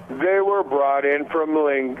 they were brought in from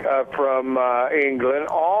England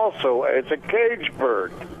also as a cage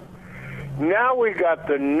bird. Now we got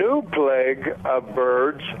the new plague of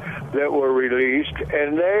birds that were released,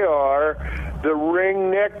 and they are the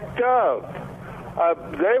ring-necked dove.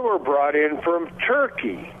 They were brought in from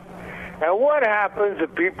Turkey. And what happens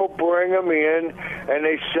if people bring them in and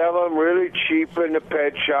they sell them really cheap in the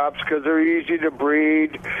pet shops because they're easy to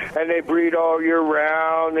breed and they breed all year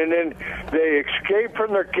round, and then they escape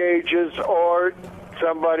from their cages, or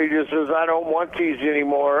somebody just says, I don't want these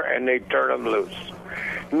anymore, and they turn them loose.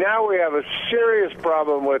 Now we have a serious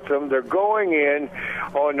problem with them. They're going in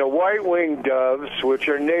on the white-winged doves, which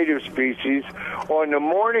are native species. On the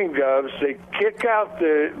mourning doves, they kick out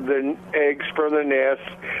the eggs from the nest,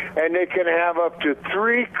 and they can have up to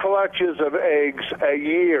 3 clutches of eggs a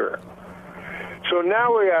year. So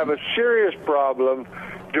now we have a serious problem,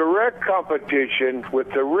 direct competition with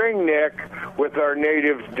the ringneck with our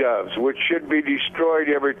native doves, which should be destroyed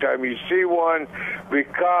every time you see one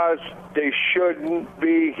because they shouldn't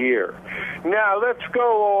be here. Now let's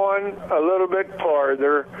go on a little bit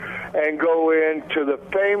farther and go into the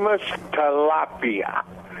famous tilapia.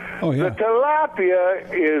 Oh, yeah. The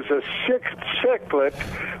tilapia is a cichlid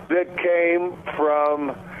that came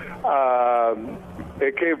from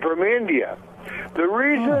India. The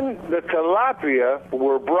reason the tilapia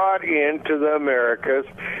were brought into the Americas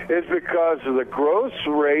is because the growth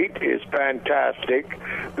rate is fantastic.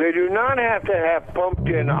 They do not have to have pumped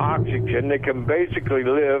in oxygen. They can basically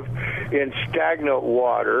live in stagnant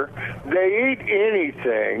water. They eat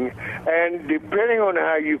anything, and depending on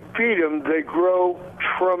how you feed them, they grow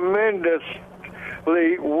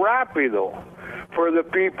tremendously rapido for the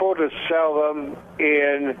people to sell them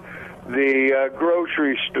in the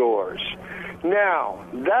grocery stores. Now,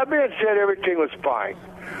 that being said, everything was fine.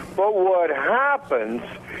 But what happens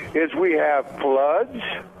is we have floods,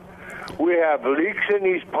 we have leaks in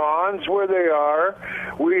these ponds where they are,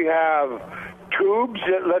 we have tubes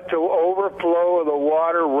that let the overflow of the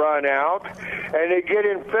water run out, and they get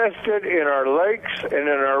infested in our lakes and in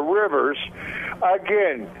our rivers.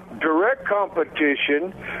 Again, direct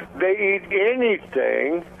competition. They eat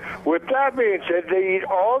anything. With that being said, they eat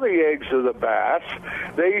all the eggs of the bass.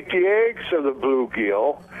 They eat the eggs of the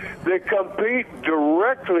bluegill. They compete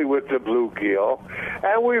directly with the bluegill.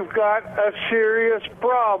 And we've got a serious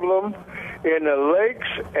problem in the lakes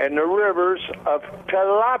and the rivers of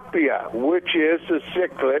tilapia, which is the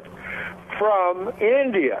cichlid from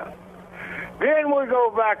India. Then we go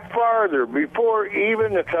back farther. Before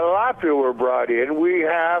even the tilapia were brought in, we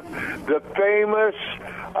have the famous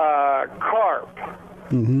carp.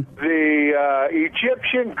 Mm-hmm. The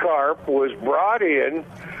Egyptian carp was brought in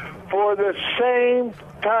for the same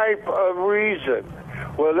type of reason.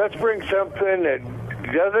 Well, let's bring something that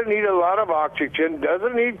doesn't need a lot of oxygen,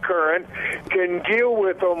 doesn't need current, can deal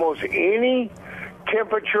with almost any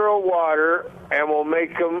temperature of water, and will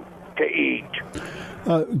make them to eat.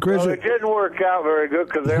 Grizz, well, it didn't work out very good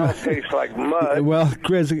because they all taste like mud. Well,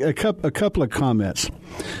 Grizz, a couple of comments.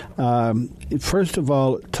 First of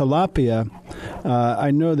all, tilapia. I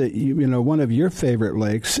know that one of your favorite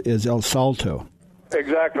lakes is El Salto.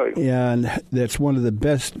 Exactly. And that's one of the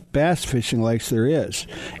best bass fishing lakes there is.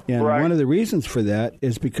 And right. One of the reasons for that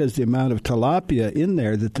is because the amount of tilapia in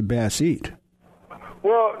there that the bass eat.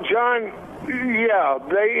 Well, John, yeah,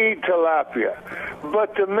 they eat tilapia.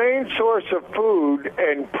 But the main source of food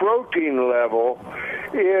and protein level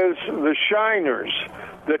is the shiners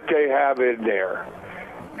that they have in there.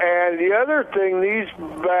 And the other thing, these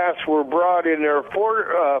bass were brought in there,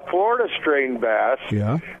 Florida strain bass,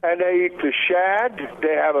 yeah. And they eat the shad.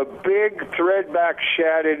 They have a big threadback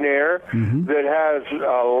shad in there that has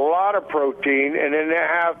a lot of protein, and then they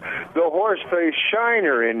have the horseface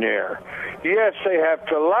shiner in there. Yes, they have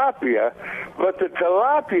tilapia, but the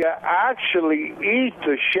tilapia actually eat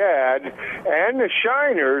the shad and the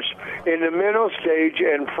shiners in the minnow stage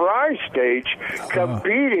and fry stage,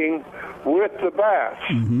 competing with the bass.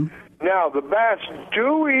 Now, the bass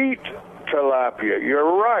do eat tilapia,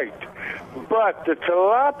 you're right. But the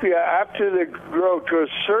tilapia, after they grow to a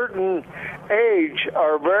certain age,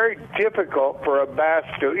 are very difficult for a bass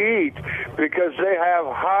to eat because they have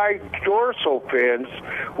high dorsal fins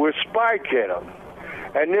with spike in them.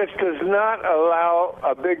 And this does not allow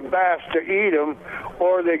a big bass to eat them,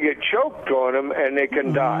 or they get choked on them and they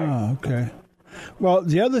can die. Oh, okay. Well,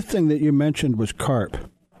 the other thing that you mentioned was carp.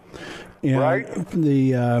 And right.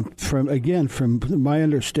 From my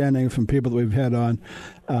understanding from people that we've had on,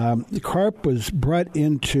 the carp was brought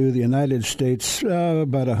into the United States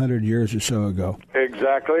about 100 years or so ago.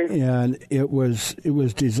 Exactly. And it was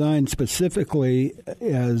designed specifically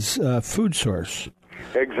as a food source.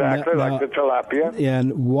 Exactly, like the tilapia.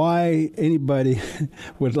 And why anybody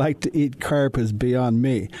would like to eat carp is beyond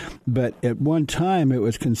me. But at one time, it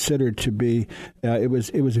was considered to be it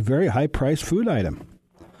was a very high-priced food item.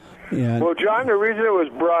 And well, John, the reason it was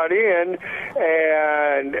brought in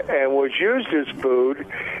and was used as food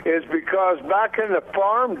is because back in the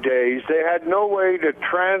farm days, they had no way to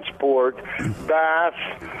transport bass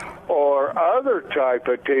or other type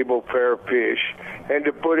of table fare fish and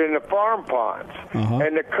to put in the farm ponds.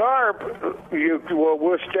 And the carp will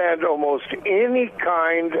withstand almost any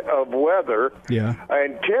kind of weather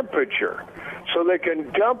and temperature. So they can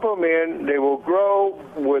dump them in. They will grow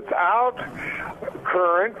without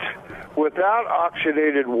current, without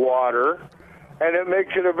oxidated water, and it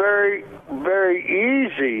makes it a very, very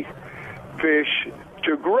easy fish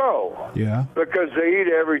to grow. Yeah. Because they eat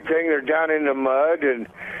everything. They're down in the mud. And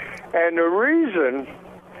the reason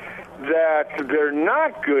that they're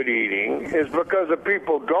not good eating is because the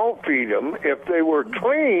people don't feed them. If they were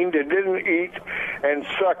cleaned and didn't eat and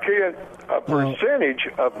suck in a percentage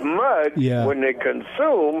of mud when they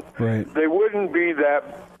consume, they wouldn't be that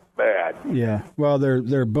bad. Yeah. Well,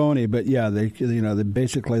 they're bony, but they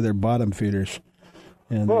basically they're bottom feeders.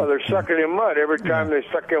 And they're sucking in mud. Every time they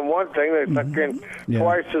suck in one thing, they suck in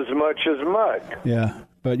twice as much as mud. Yeah.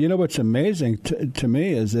 But you know what's amazing to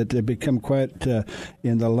me is that they've become quite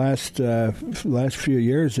in the last few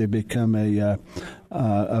years. They've become a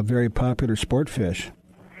very popular sport fish.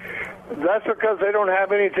 That's because they don't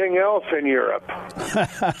have anything else in Europe.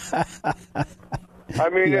 I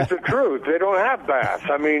mean, it's the truth. They don't have bass.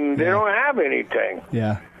 I mean, they don't have anything.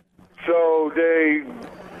 Yeah. So a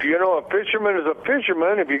fisherman is a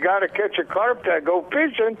fisherman. If you got to catch a carp to go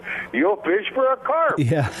fishing, you'll fish for a carp.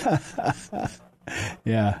 Yeah.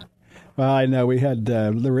 Yeah. Well, I know we had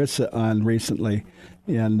Larissa on recently,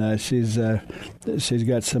 and she's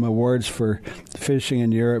got some awards for fishing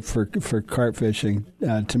in Europe for carp fishing.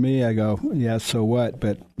 To me, I go, yeah, so what?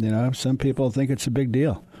 But some people think it's a big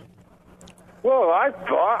deal. Well,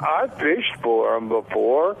 I fished for them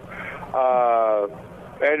before,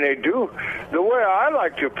 and they do. The way I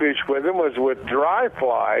like to fish with them was with dry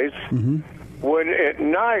flies. When at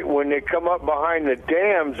night, when they come up behind the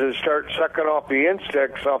dams and start sucking off the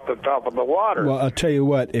insects off the top of the water. Well, I'll tell you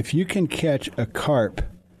what. If you can catch a carp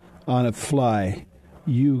on a fly,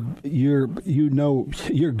 you're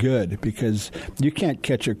good, because you can't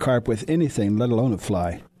catch a carp with anything, let alone a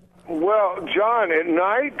fly. Well, John, at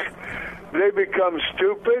night they become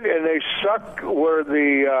stupid and they suck where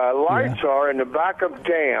the lights are in the back of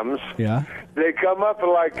dams. Yeah. They come up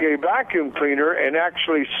like a vacuum cleaner and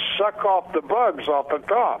actually suck off the bugs off the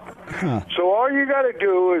top. So all you got to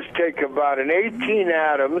do is take about an 18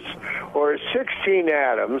 Adams or a 16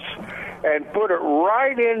 Adams and put it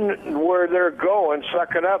right in where they're going,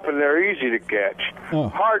 suck it up, and they're easy to catch.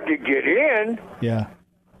 Hard to get in,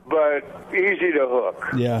 but easy to hook.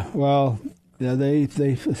 Yeah, well, Yeah, they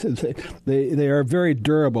are very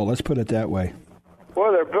durable. Let's put it that way.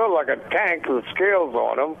 Well, they're built like a tank with scales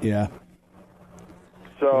on them. Yeah.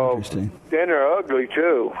 So interesting. Then they're ugly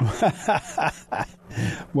too.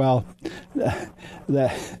 Well,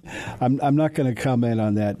 I'm not going to comment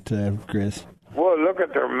on that, Chris. Well, look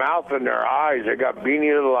at their mouth and their eyes. They got beany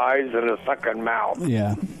little eyes and a sucking mouth.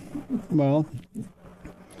 Yeah. Well,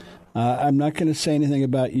 I'm not going to say anything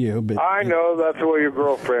about you, but I know that's the way your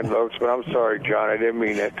girlfriend looks, but I'm sorry, John. I didn't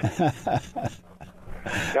mean it.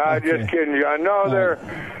 No, I'm just kidding, John. No,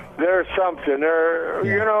 they're something. They're,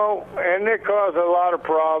 you know, and they cause a lot of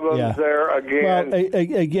problems there again. Well,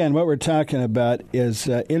 again, what we're talking about is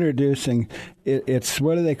introducing, it's,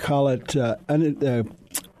 what do they call it,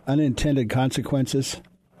 unintended consequences.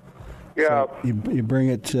 Yeah. So you bring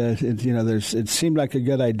it, you know, it seemed like a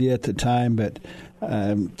good idea at the time, but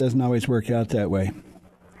doesn't always work out that way.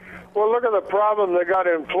 Well, look at the problem they got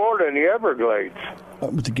in Florida in the Everglades.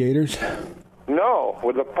 With the gators? No,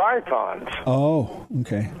 with the pythons. Oh,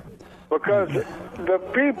 okay. Because the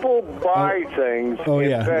people buy things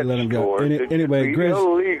in pet let them go. stores. Anyway, Grizz,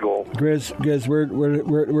 illegal. Grizz,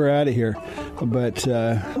 we're out of here, but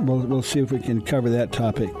we'll see if we can cover that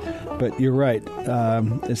topic. But you're right.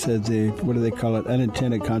 It says what do they call it?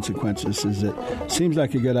 Unintended consequences. Seems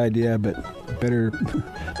like a good idea, but better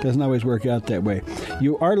doesn't always work out that way.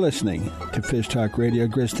 You are listening to Fish Talk Radio.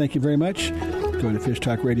 Grizz, thank you very much. Go to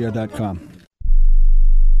fishtalkradio.com.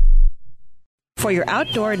 For your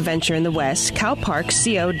outdoor adventure in the West,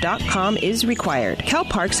 CalParksCO.com is required.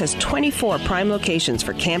 CalParks has 24 prime locations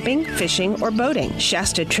for camping, fishing, or boating.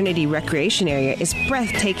 Shasta Trinity Recreation Area is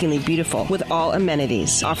breathtakingly beautiful with all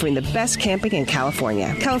amenities, offering the best camping in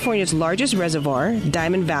California. California's largest reservoir,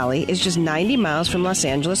 Diamond Valley, is just 90 miles from Los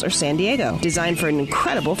Angeles or San Diego, designed for an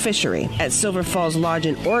incredible fishery. At Silver Falls Lodge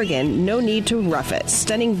in Oregon, no need to rough it.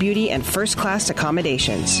 Stunning beauty and first-class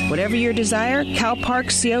accommodations. Whatever your desire,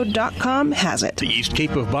 CalParksCO.com has it. The East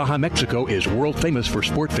Cape of Baja, Mexico is world famous for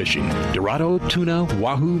sport fishing. Dorado, tuna,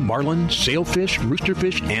 wahoo, marlin, sailfish,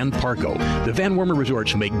 roosterfish, and pargo. The Van Wormer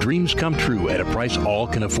Resorts make dreams come true at a price all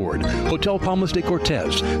can afford. Hotel Palmas de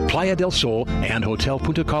Cortez, Playa del Sol, and Hotel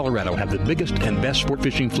Punta Colorado have the biggest and best sport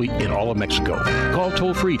fishing fleet in all of Mexico. Call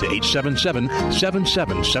toll-free to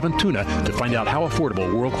 877-777-TUNA to find out how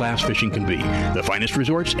affordable world-class fishing can be. The finest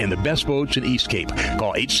resorts and the best boats in East Cape.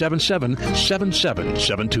 Call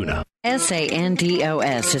 877-777-TUNA.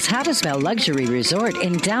 Sandos is how to spell luxury resort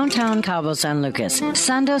in downtown Cabo San Lucas.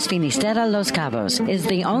 Sandos Finisterra Los Cabos is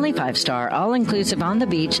the only 5-star all-inclusive on the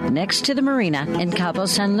beach next to the marina in Cabo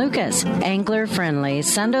San Lucas. Angler-friendly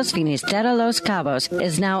Sandos Finisterra Los Cabos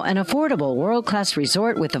is now an affordable world-class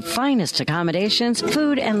resort with the finest accommodations,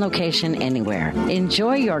 food, and location anywhere.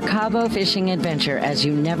 Enjoy your Cabo fishing adventure as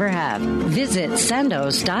you never have. Visit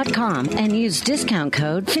sandos.com and use discount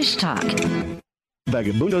code FISHTALK.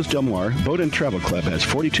 Vagabundos Del Mar Boat and Travel Club has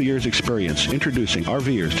 42 years experience introducing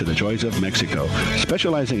RVers to the joys of Mexico.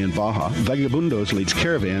 Specializing in Baja, Vagabundos leads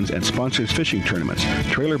caravans and sponsors fishing tournaments,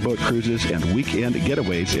 trailer boat cruises, and weekend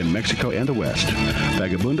getaways in Mexico and the West.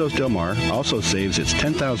 Vagabundos Del Mar also saves its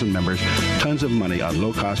 10,000 members tons of money on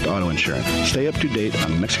low-cost auto insurance. Stay up to date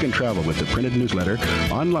on Mexican travel with the printed newsletter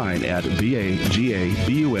online at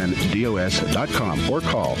vagabundos.com or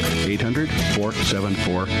call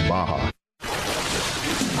 800-474-BAJA.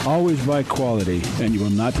 Always buy quality, and you will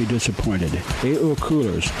not be disappointed. AO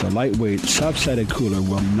Coolers, the lightweight, soft-sided cooler,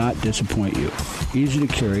 will not disappoint you. Easy to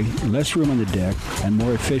carry, less room on the deck, and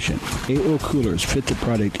more efficient. AO Coolers fit the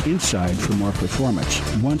product inside for more performance.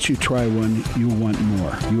 Once you try one, you want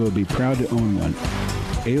more. You will be proud to own one.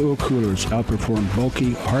 AO Coolers outperform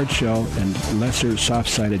bulky, hard shell, and lesser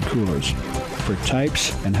soft-sided coolers. For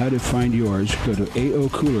types and how to find yours, go to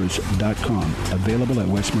aocoolers.com. Available at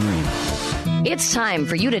West Marine. It's time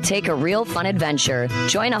for you to take a real fun adventure.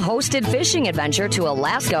 Join a hosted fishing adventure to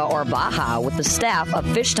Alaska or Baja with the staff of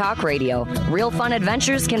Fish Talk Radio. Real Fun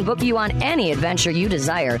Adventures can book you on any adventure you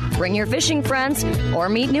desire. Bring your fishing friends or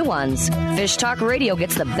meet new ones. Fish Talk Radio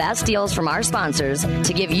gets the best deals from our sponsors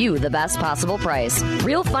to give you the best possible price.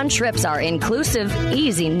 Real Fun trips are inclusive,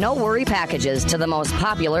 easy, no-worry packages to the most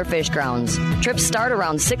popular fish grounds. Trips start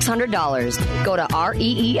around $600. Go to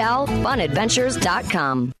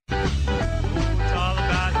REELFunadventures.com.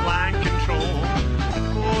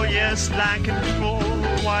 Yes, line control,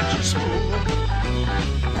 watch your spool.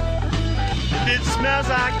 If it smells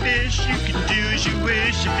like fish, you can do as you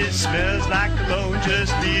wish. If it smells like cologne,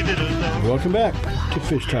 just leave it alone. Welcome back to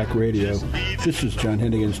Fish Talk Radio. This is John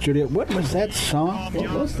Hennigan in studio. What was that song?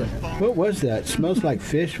 What was that? What was that? Smells like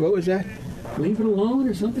fish. What was that? Leave it alone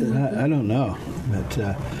or something like that? I don't know. But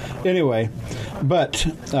anyway, But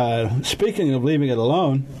speaking of leaving it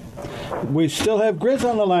alone, we still have Grizz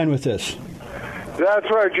on the line with us. That's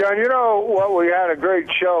right, John. You know what? We had a great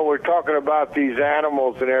show. We're talking about these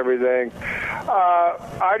animals and everything.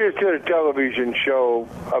 I just did a television show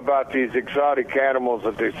about these exotic animals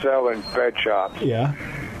that they sell in pet shops. Yeah.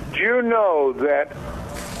 Do you know that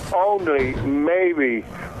only maybe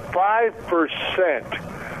 5%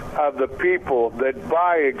 of the people that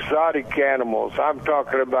buy exotic animals, I'm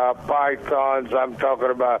talking about pythons, I'm talking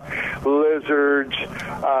about lizards,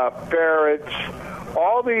 ferrets,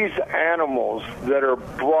 all these animals that are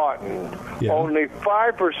brought in, only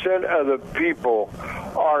 5% of the people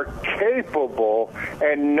are capable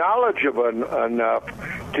and knowledgeable enough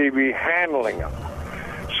to be handling them.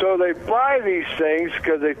 So they buy these things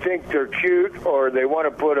because they think they're cute, or they want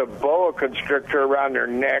to put a boa constrictor around their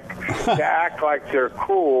neck to act like they're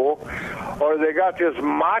cool, or they got this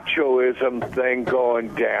machoism thing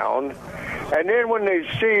going down. And then when they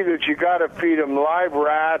see that you got to feed them live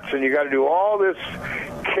rats and you got to do all this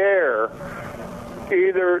care,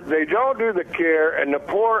 either they don't do the care and the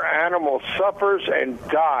poor animal suffers and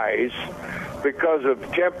dies because of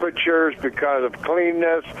temperatures, because of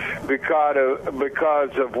cleanness, because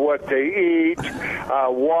of what they eat,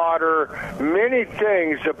 water, many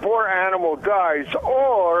things. The poor animal dies,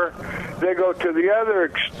 or they go to the other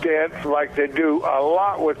extent, like they do a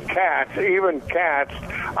lot with cats, even cats.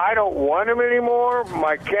 I don't want them anymore.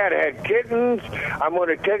 My cat had kittens. I'm going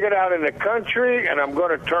to take it out in the country, and I'm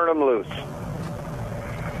going to turn them loose.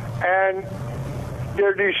 And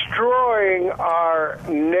they're destroying our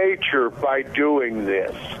nature by doing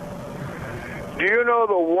this. Do you know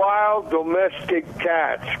the wild domestic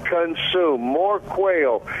cats consume more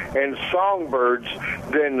quail and songbirds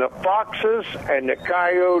than the foxes and the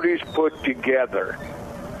coyotes put together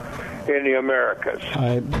in the Americas?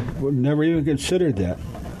 I would never even considered that.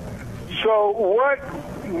 So what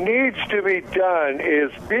needs to be done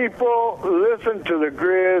is people listen to the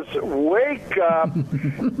Grizz, wake up,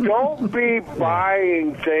 don't be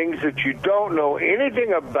buying things that you don't know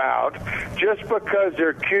anything about just because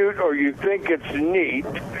they're cute or you think it's neat,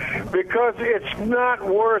 because it's not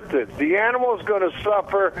worth it. The animal's going to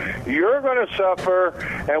suffer, you're going to suffer,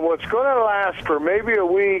 and what's going to last for maybe a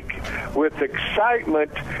week with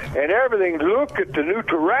excitement and everything, look at the new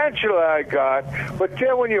tarantula I got, but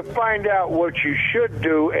then when you find out what you should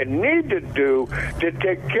do and need to do to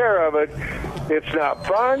take care of it, it's not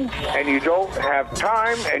fun, and you don't have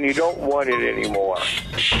time, and you don't want it anymore.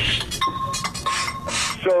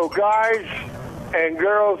 So guys and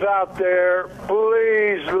girls out there,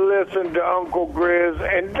 please listen to Uncle Grizz,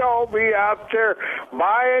 and don't be out there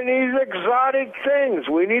buying these exotic things.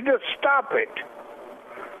 We need to stop it.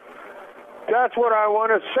 That's what I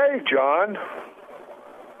want to say, John.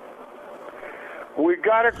 We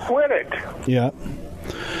got to quit it. Yeah.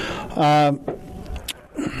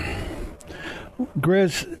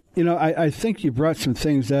 Grizz, you know, I think you brought some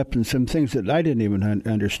things up and some things that I didn't even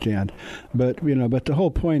understand. But, you know, but the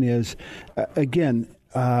whole point is, again,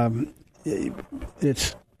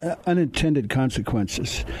 it's unintended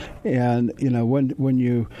consequences. And, you know, when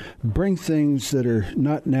you bring things that are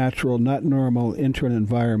not natural, not normal into an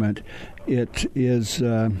environment, it is,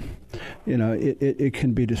 you know, it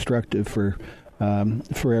can be destructive for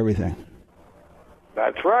everything.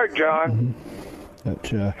 That's right, John. But,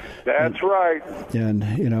 that's right. And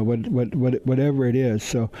you know whatever it is.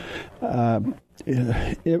 So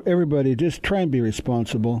everybody, just try and be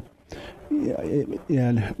responsible. And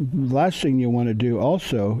the last thing you want to do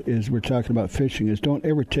also is, we're talking about fishing, is don't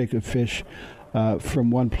ever take a fish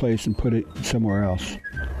from one place and put it somewhere else.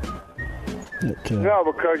 No,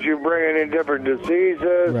 because you're bringing in different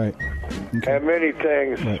diseases. Right. Okay. And many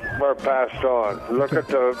things are passed on. Look at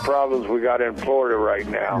the problems we got in Florida right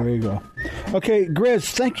now. There you go. Okay,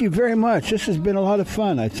 Grizz, thank you very much. This has been a lot of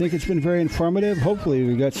fun. I think it's been very informative. Hopefully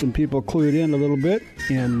we got some people clued in a little bit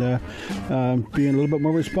and being a little bit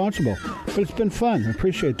more responsible. But it's been fun. I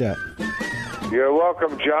appreciate that. You're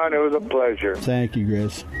welcome, John. It was a pleasure. Thank you,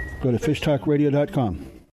 Grizz. Go to fishtalkradio.com.